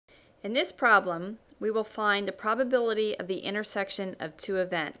In this problem, we will find the probability of the intersection of two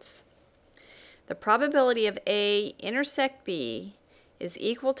events. The probability of A intersect B is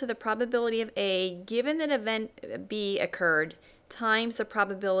equal to the probability of A given that event B occurred times the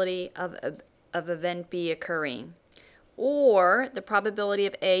probability of event B occurring. Or the probability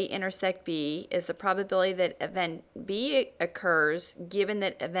of A intersect B is the probability that event B occurs given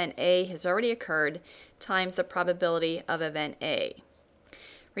that event A has already occurred times the probability of event A.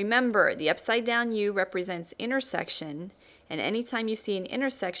 Remember, the upside down U represents intersection, and anytime you see an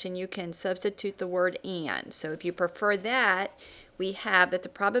intersection, you can substitute the word and. So if you prefer that, we have that the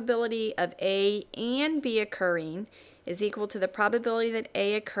probability of A and B occurring is equal to the probability that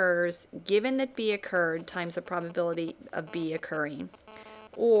A occurs given that B occurred times the probability of B occurring.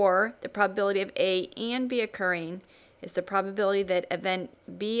 Or the probability of A and B occurring is the probability that event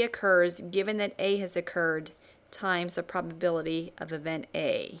B occurs given that A has occurred times the probability of event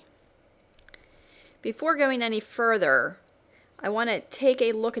A. Before going any further, I want to take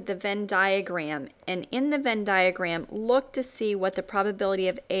a look at the Venn diagram, and in the Venn diagram, look to see what the probability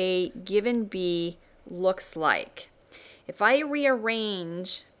of A given B looks like. If I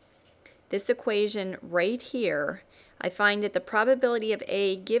rearrange this equation right here, I find that the probability of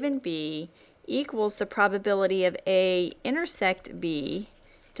A given B equals the probability of A intersect B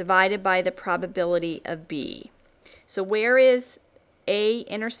divided by the probability of B. So where is A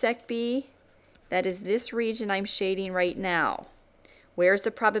intersect B? That is this region I'm shading right now. Where's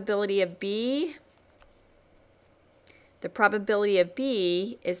the probability of B? The probability of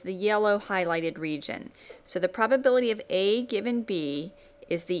B is the yellow highlighted region. So the probability of A given B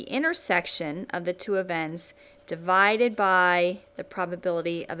is the intersection of the two events divided by the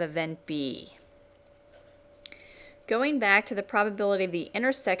probability of event B. Going back to the probability of the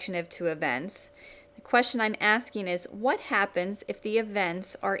intersection of two events, the question I'm asking is, what happens if the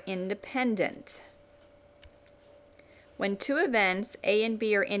events are independent? When two events, A and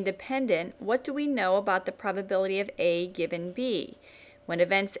B, are independent, what do we know about the probability of A given B? When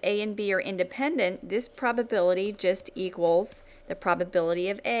events A and B are independent, this probability just equals the probability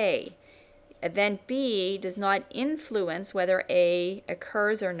of A. Event B does not influence whether A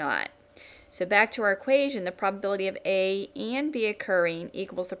occurs or not. So back to our equation, the probability of A and B occurring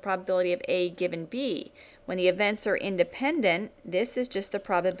equals the probability of A given B. When the events are independent, this is just the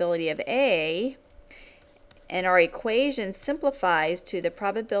probability of A, and our equation simplifies to the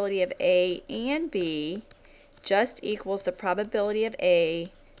probability of A and B just equals the probability of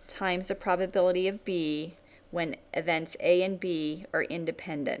A times the probability of B when events A and B are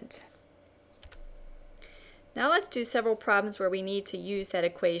independent. Now let's do several problems where we need to use that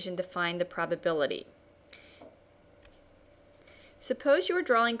equation to find the probability. Suppose you are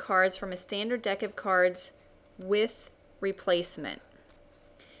drawing cards from a standard deck of cards with replacement.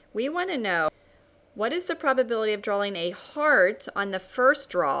 We want to know, what is the probability of drawing a heart on the first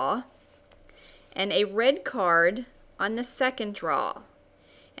draw and a red card on the second draw?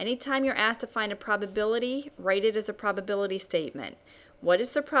 Anytime you're asked to find a probability, write it as a probability statement. What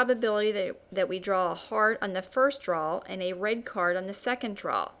is the probability that we draw a heart on the first draw and a red card on the second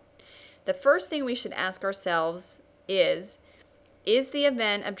draw? The first thing we should ask ourselves is the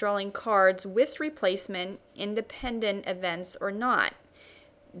event of drawing cards with replacement independent events or not?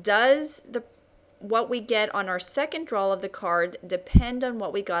 Does what we get on our second draw of the card depend on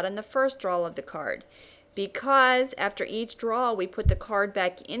what we got on the first draw of the card? Because after each draw we put the card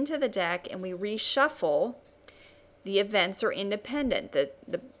back into the deck and we reshuffle, the events are independent.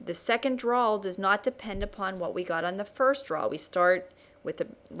 The second draw does not depend upon what we got on the first draw. We start with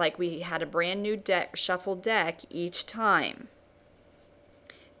like we had a brand new shuffled deck each time.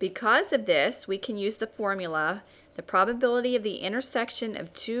 Because of this, we can use the formula, the probability of the intersection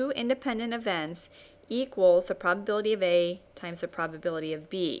of two independent events equals the probability of A times the probability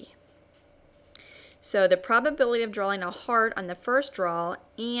of B. So the probability of drawing a heart on the first draw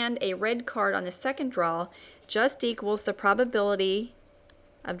and a red card on the second draw just equals the probability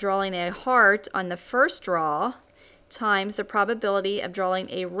of drawing a heart on the first draw times the probability of drawing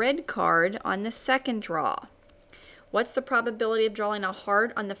a red card on the second draw. What's the probability of drawing a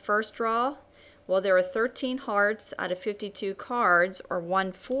heart on the first draw? Well, there are 13 hearts out of 52 cards, or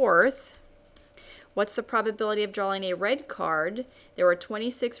 1/4. What's the probability of drawing a red card? There are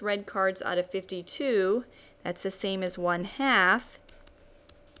 26 red cards out of 52. That's the same as 1/2.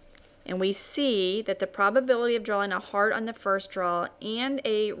 And we see that the probability of drawing a heart on the first draw and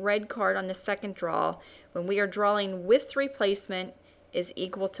a red card on the second draw when we are drawing with replacement is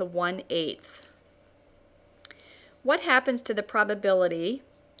equal to 1/8. What happens to the probability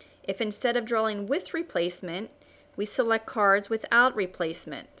if instead of drawing with replacement, we select cards without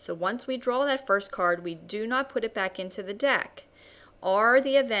replacement. So once we draw that first card, we do not put it back into the deck. Are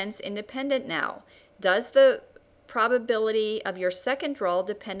the events independent now? Does the probability of your second draw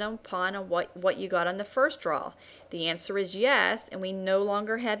depend upon what you got on the first draw? The answer is yes, and we no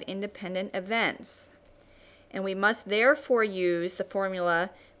longer have independent events. And we must therefore use the formula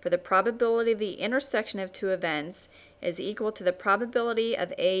for the probability of the intersection of two events is equal to the probability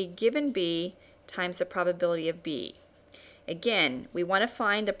of A given B times the probability of B. Again, we want to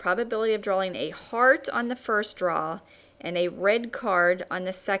find the probability of drawing a heart on the first draw and a red card on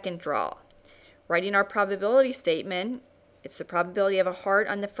the second draw. Writing our probability statement, it's the probability of a heart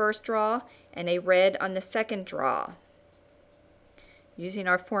on the first draw and a red on the second draw. Using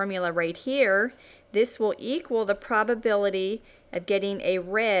our formula right here, this will equal the probability of getting a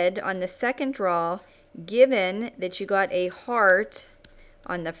red on the second draw given that you got a heart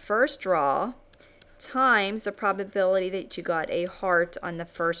on the first draw times the probability that you got a heart on the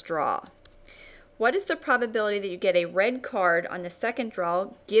first draw. What is the probability that you get a red card on the second draw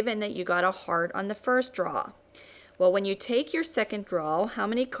given that you got a heart on the first draw? Well, when you take your second draw, how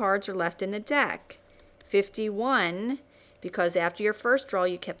many cards are left in the deck? 51, because after your first draw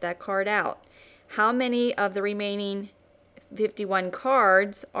you kept that card out. How many of the remaining 51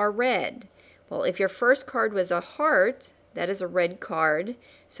 cards are red? Well, if your first card was a heart, that is a red card.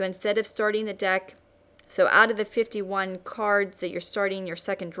 So instead of starting the deck, so out of the 51 cards that you're starting your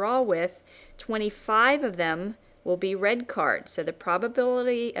second draw with, 25 of them will be red cards. So the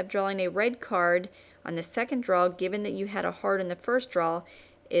probability of drawing a red card on the second draw, given that you had a heart in the first draw,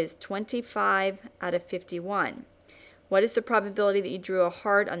 is 25 out of 51. What is the probability that you drew a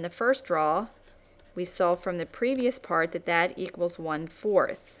heart on the first draw? We saw from the previous part that that equals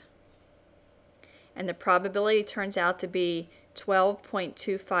 1/4. And the probability turns out to be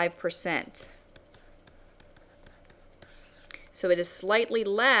 12.25%. So it is slightly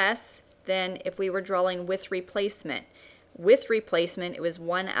less than if we were drawing with replacement. With replacement, it was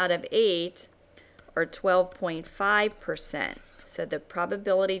 1 out of 8, or 12.5%. So the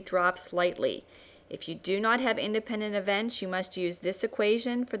probability drops slightly. If you do not have independent events, you must use this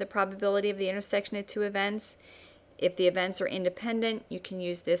equation for the probability of the intersection of two events. If the events are independent, you can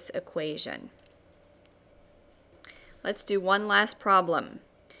use this equation. Let's do one last problem.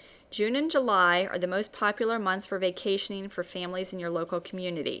 June and July are the most popular months for vacationing for families in your local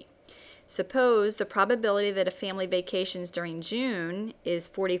community. Suppose the probability that a family vacations during June is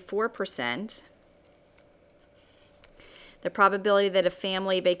 44%. The probability that a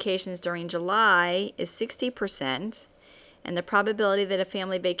family vacations during July is 60%, and the probability that a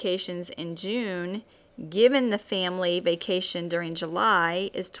family vacations in June, given the family vacation during July,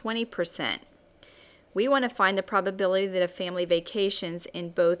 is 20%. We want to find the probability that a family vacations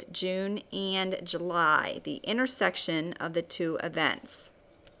in both June and July, the intersection of the two events.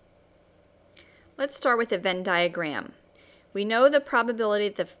 Let's start with the Venn diagram. We know the probability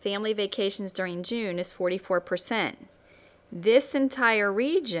that the family vacations during June is 44%. This entire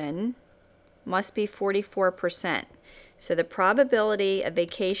region must be 44%. So the probability of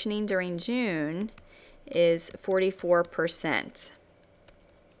vacationing during June is 44%.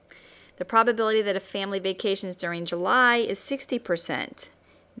 The probability that a family vacations during July is 60%.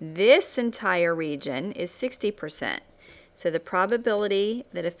 This entire region is 60%. So the probability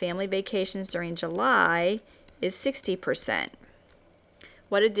that a family vacations during July is 60%.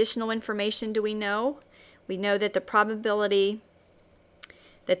 What additional information do we know? We know that the probability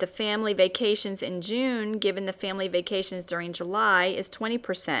that the family vacations in June, given the family vacations during July, is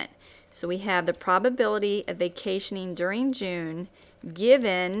 20%. So we have the probability of vacationing during June,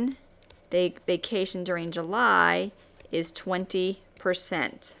 given the vacation during July, is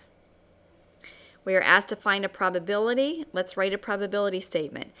 20%. We are asked to find a probability. Let's write a probability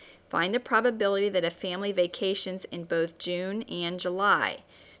statement. Find the probability that a family vacations in both June and July.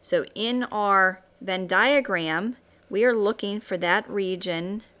 So in our Venn diagram, we are looking for that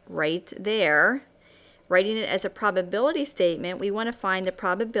region right there. Writing it as a probability statement, we want to find the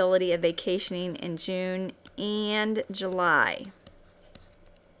probability of vacationing in June and July.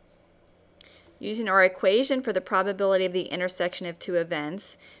 Using our equation for the probability of the intersection of two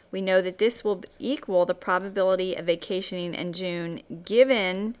events, we know that this will equal the probability of vacationing in June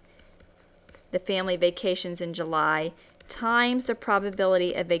given the family vacations in July times the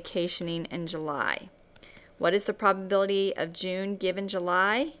probability of vacationing in July. What is the probability of June given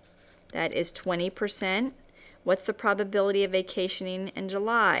July? That is 20%. What's the probability of vacationing in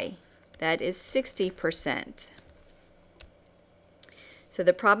July? That is 60%. So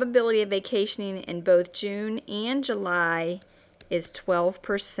the probability of vacationing in both June and July is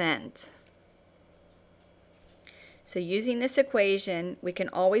 12%. So using this equation, we can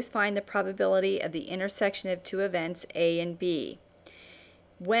always find the probability of the intersection of two events A and B.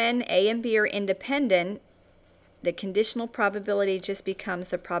 When A and B are independent, the conditional probability just becomes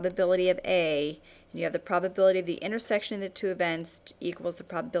the probability of A, and you have the probability of the intersection of the two events equals the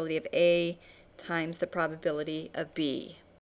probability of A times the probability of B.